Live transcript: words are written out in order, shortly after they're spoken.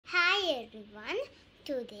everyone.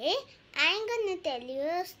 Today I am going to tell you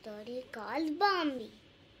a story called BAMBI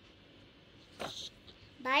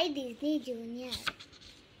by Disney Junior.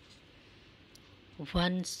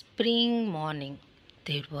 One spring morning,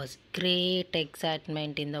 there was great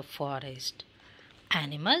excitement in the forest.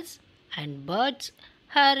 Animals and birds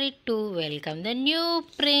hurried to welcome the new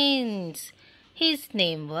prince. His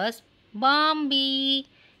name was BAMBI.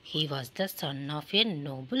 He was the son of a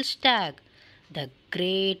noble stag, the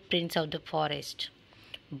great prince of the forest.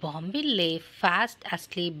 BAMBI lay fast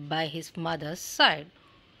asleep by his mother's side.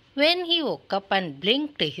 When he woke up and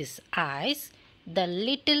blinked his eyes, the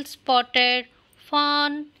little spotted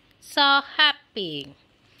fawn saw happy,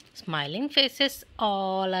 smiling faces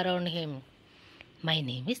all around him. "My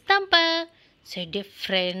name is Thumper," said a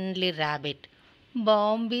friendly rabbit.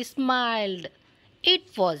 BAMBI smiled.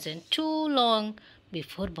 It wasn't too long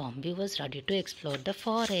before BAMBI was ready to explore the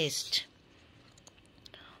forest.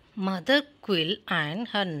 Mother Quill and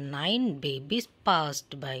her 9 babies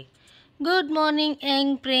passed by. "Good morning,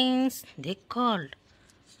 young prince," they called.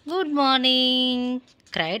 "Good morning,"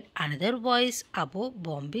 cried another voice above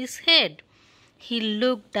BAMBI's head. He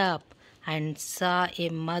looked up and saw a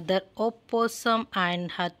mother opossum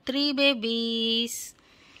and her 3 babies.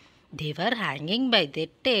 They were hanging by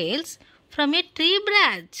their tails from a tree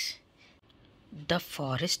branch. "The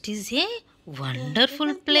forest is a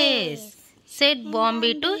wonderful place," said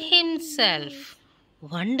BAMBI to himself.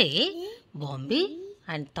 One day, BAMBI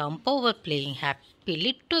and Thumper were playing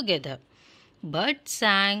happily together. Birds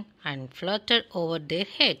sang and fluttered over their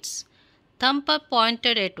heads. Thumper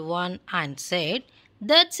pointed at one and said,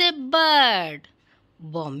 "That's a bird."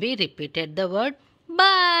 BAMBI repeated the word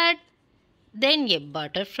bird. Then a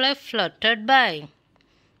butterfly fluttered by.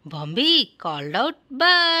 BAMBI called out,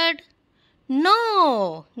 "Bird." "No,"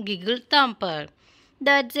 giggled Thumper.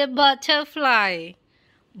 "That's a butterfly."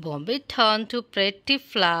 BAMBI turned to Pretty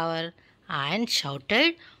Flower and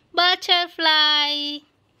shouted, "Butterfly."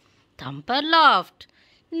 Thumper laughed.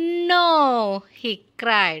 "No," he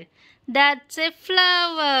cried, "that's a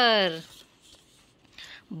flower."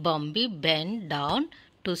 BAMBI bent down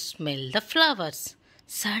to smell the flowers.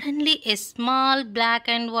 Suddenly a small black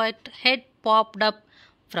and white head popped up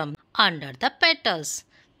from under the petals.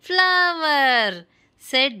 "Flower,"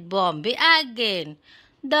 said BAMBI again.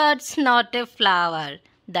 "That's not a flower,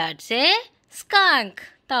 that's a skunk."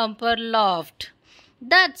 Thumper laughed.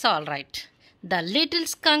 "That's all right," the little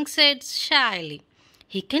skunk said shyly.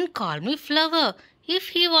 "He can call me Flower if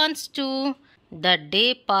he wants to." The day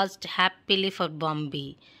passed happily for BAMBI.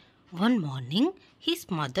 One morning, his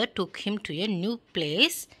mother took him to a new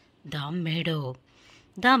place, the meadow.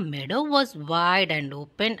 The meadow was wide and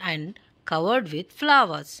open and covered with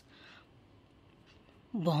flowers.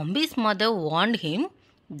 BAMBI's mother warned him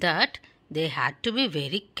that they had to be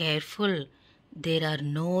very careful. "There are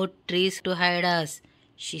no trees to hide us,"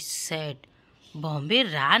 she said. BAMBI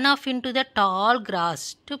ran off into the tall grass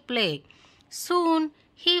to play. Soon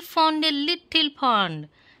he found a little pond.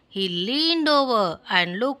 He leaned over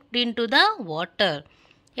and looked into the water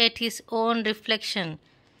at his own reflection.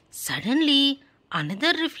 Suddenly,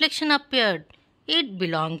 another reflection appeared. It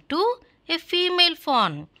belonged to a female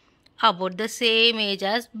fawn, about the same age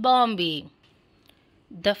as BAMBI.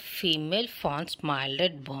 The female fawn smiled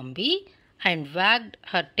at BAMBI and wagged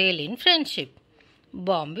her tail in friendship.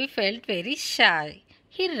 BAMBI felt very shy.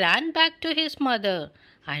 He ran back to his mother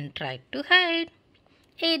and tried to hide.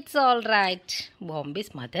 "It's all right,"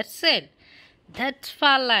 BAMBI's mother said. "That's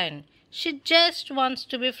Farline. She just wants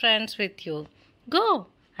to be friends with you. Go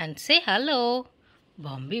and say hello."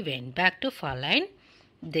 BAMBI went back to Farline.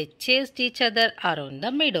 They chased each other around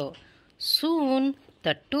the meadow. Soon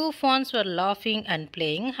the 2 fawns were laughing and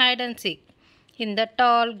playing hide and seek in the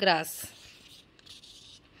tall grass.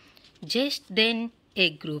 Just then a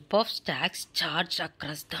group of stags charged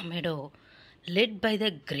across the meadow, led by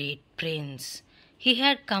the great prince. He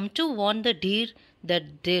had come to warn the deer that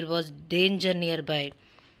there was danger nearby.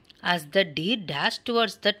 As the deer dashed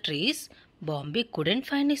towards the trees, BAMBI couldn't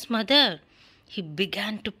find his mother. He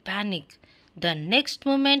began to panic. The next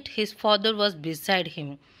moment his father was beside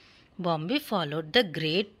him. BAMBI followed the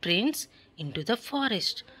great prince into the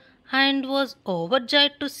forest and was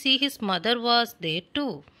overjoyed to see his mother was there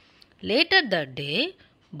too. Later that day,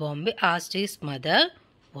 BAMBI asked his mother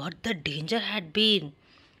what the danger had been.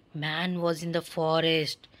 "Man was in the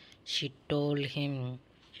forest," she told him.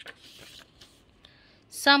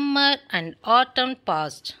 Summer and autumn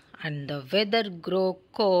passed and the weather grew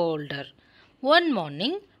colder. One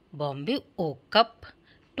morning, BAMBI woke up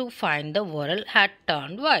to find the world had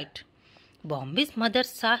turned white. BAMBI's mother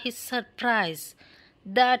saw his surprise.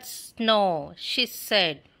 "That's snow," she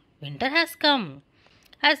said. Winter has come.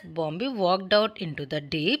 As Bombi walked out into the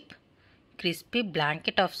deep, crispy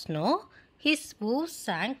blanket of snow, his hooves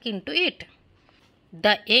sank into it.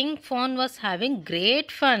 The young fawn was having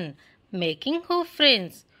great fun, making hoof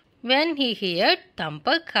friends, when he heard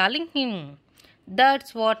Thumper calling him.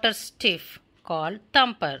 "That's water stiff," called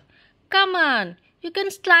Thumper. "Come on, you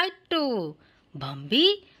can slide too." Bambi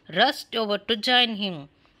rushed over to join him,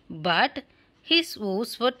 but his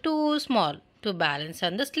hooves were too small to balance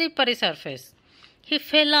on the slippery surface. He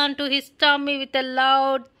fell onto his tummy with a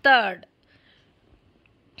loud thud.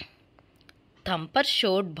 Thumper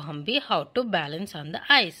showed Bambi how to balance on the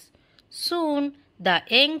ice. Soon the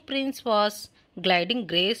young prince was gliding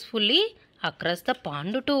gracefully across the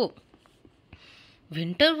pond too.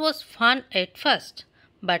 Winter was fun at first,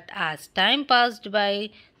 but as time passed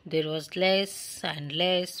by, there was less and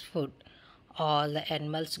less food. All the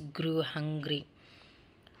animals grew hungry.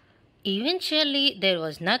 Eventually, there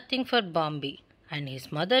was nothing for Bambi and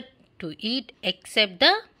his mother to eat except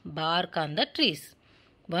the bark on the trees.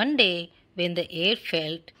 One day, when the air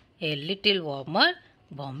felt a little warmer,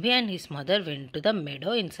 Bambi and his mother went to the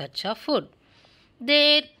meadow in search of food.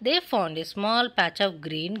 There, they found a small patch of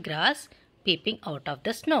green grass peeping out of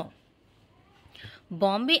the snow.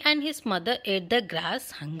 Bambi and his mother ate the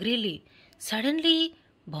grass hungrily. Suddenly,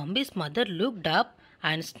 Bambi's mother looked up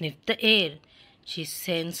and sniffed the air. She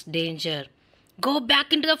sensed danger. "Go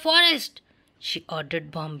back into the forest," she ordered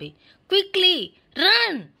Bambi. "Quickly,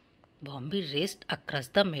 run!" Bambi raced across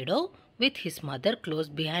the meadow with his mother close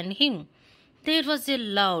behind him. There was a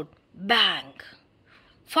loud bang.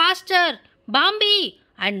 "Faster, Bambi,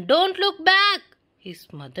 and don't look back!" his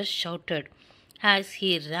mother shouted. As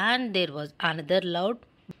he ran, there was another loud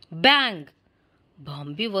bang.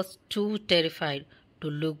 Bambi was too terrified to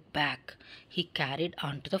look back. He carried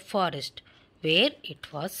on to the forest, where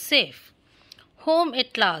it was safe. Home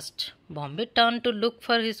at last. Bambi turned to look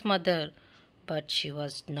for his mother, but she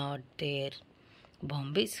was not there.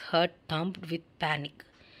 Bambi's heart thumped with panic.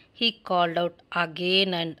 He called out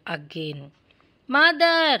again and again,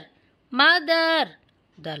 "Mother! Mother!"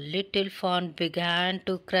 The little fawn began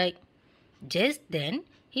to cry. Just then,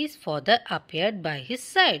 his father appeared by his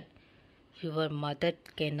side. "Your mother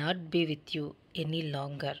cannot be with you any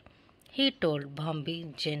longer," he told Bambi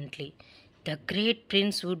gently. The great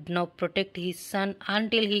prince would now protect his son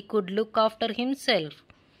until he could look after himself.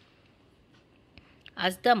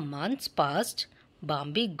 As the months passed,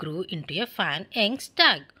 Bambi grew into a fine young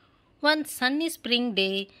stag. One sunny spring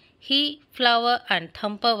day, he, Flower, and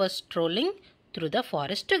Thumper were strolling through the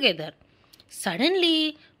forest together.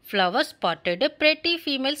 Suddenly, Flower spotted a pretty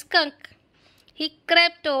female skunk. He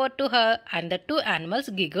crept over to her, and the two animals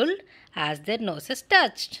giggled as their noses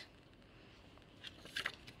touched.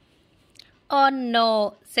 "Oh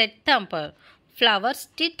no," said Thumper. Flower's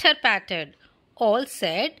titter-pattered. All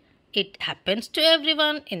said, "It happens to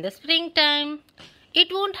everyone in the springtime." "It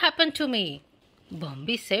won't happen to me,"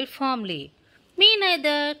 Bambi said firmly. "Me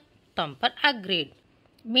neither," Thumper agreed.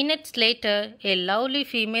 Minutes later, a lovely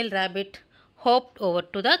female rabbit hopped over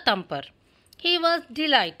to the Thumper. He was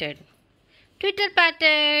delighted.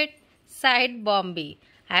 "Twitter-pattered," sighed Bambi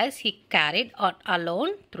as he carried on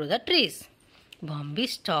alone through the trees. Bambi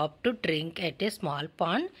stopped to drink at a small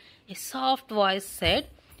pond. A soft voice said,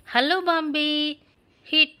 "Hello, Bambi."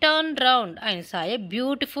 He turned round and saw a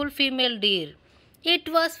beautiful female deer. It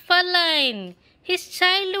was Feline, his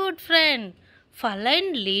childhood friend.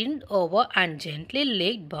 Feline leaned over and gently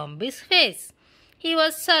licked Bambi's face. He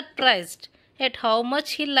was surprised at how much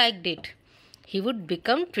he liked it. He would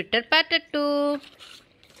become twitter-patted too.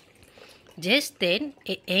 Just then,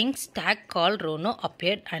 a young stag called Rono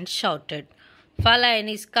appeared and shouted, "Feline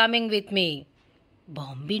is coming with me."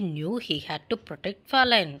 Bambi knew he had to protect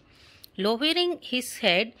Feline. Lowering his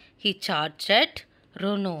head, he charged at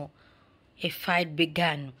Rono. A fight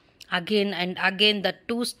began. Again and again the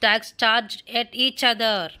two stags charged at each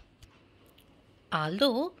other.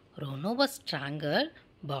 Although Rono was stronger,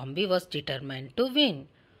 Bambi was determined to win.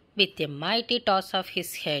 With a mighty toss of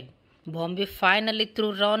his head, Bambi finally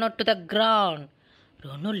threw Rono to the ground.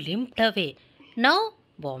 Rono limped away. Now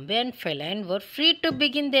Bambi and Feline were free to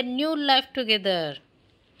begin their new life together.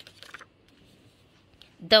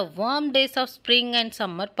 The warm days of spring and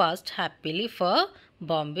summer passed happily for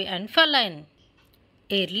Bambi and Feline.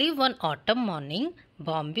 Early one autumn morning,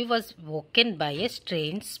 Bambi was woken by a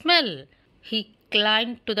strange smell. He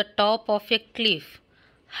climbed to the top of a cliff.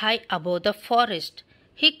 High above the forest,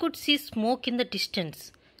 he could see smoke in the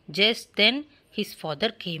distance. Just then, his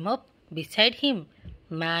father came up beside him.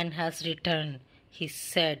 "Man has returned," he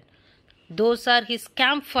said. "Those are his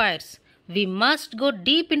campfires. We must go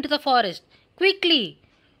deep into the forest. Quickly!"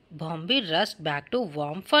 Bombi rushed back to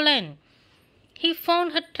warm Fräulein. He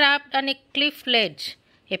found her trapped on a cliff ledge.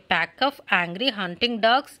 A pack of angry hunting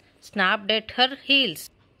dogs snapped at her heels.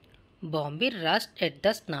 Bombi rushed at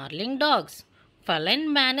the snarling dogs. Fräulein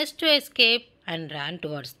managed to escape and ran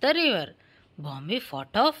towards the river. Bombi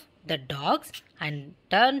fought off the dogs and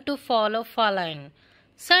turned to follow Fräulein.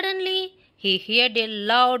 Suddenly, he heard a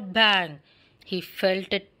loud bang. He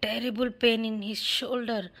felt a terrible pain in his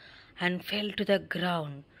shoulder and fell to the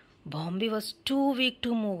ground. Bombi was too weak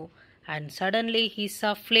to move, and suddenly he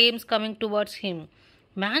saw flames coming towards him.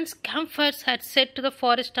 Man's campfires had set the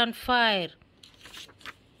forest on fire.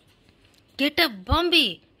 Get up,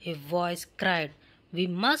 Bombi! A voice cried. We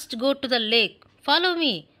must go to the lake. Follow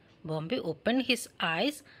me. Bombi opened his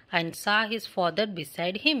eyes and saw his father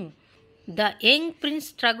beside him. The young prince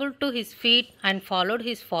struggled to his feet and followed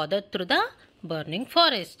his father through the burning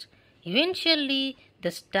forest. Eventually,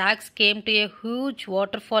 the stags came to a huge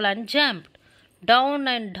waterfall and jumped. Down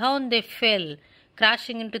and down they fell,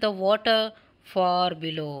 crashing into the water far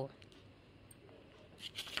below.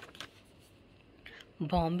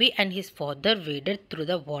 Bombi and his father waded through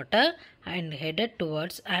the water and headed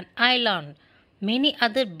towards an island. Many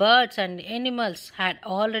other birds and animals had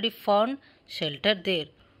already found shelter there.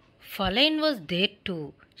 Fräulein was there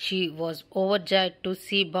too. She was overjoyed to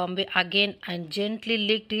see Bombi again and gently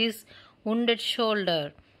licked his wounded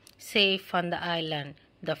shoulder. Safe on the island,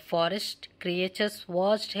 the forest creatures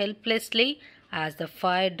watched helplessly as the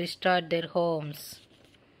fire destroyed their homes.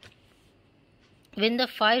 When the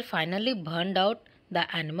fire finally burned out,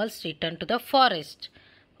 the animals returned to the forest.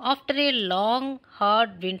 After a long,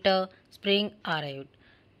 hard winter, spring arrived.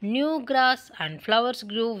 New grass and flowers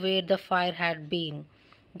grew where the fire had been.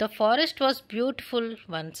 The forest was beautiful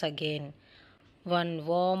once again. One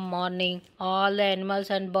warm morning, all the animals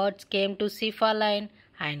and birds came to see Fräulein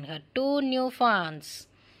and her two new fawns.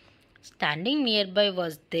 Standing nearby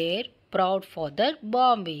was their proud father,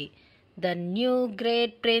 Bombi, the new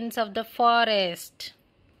great prince of the forest.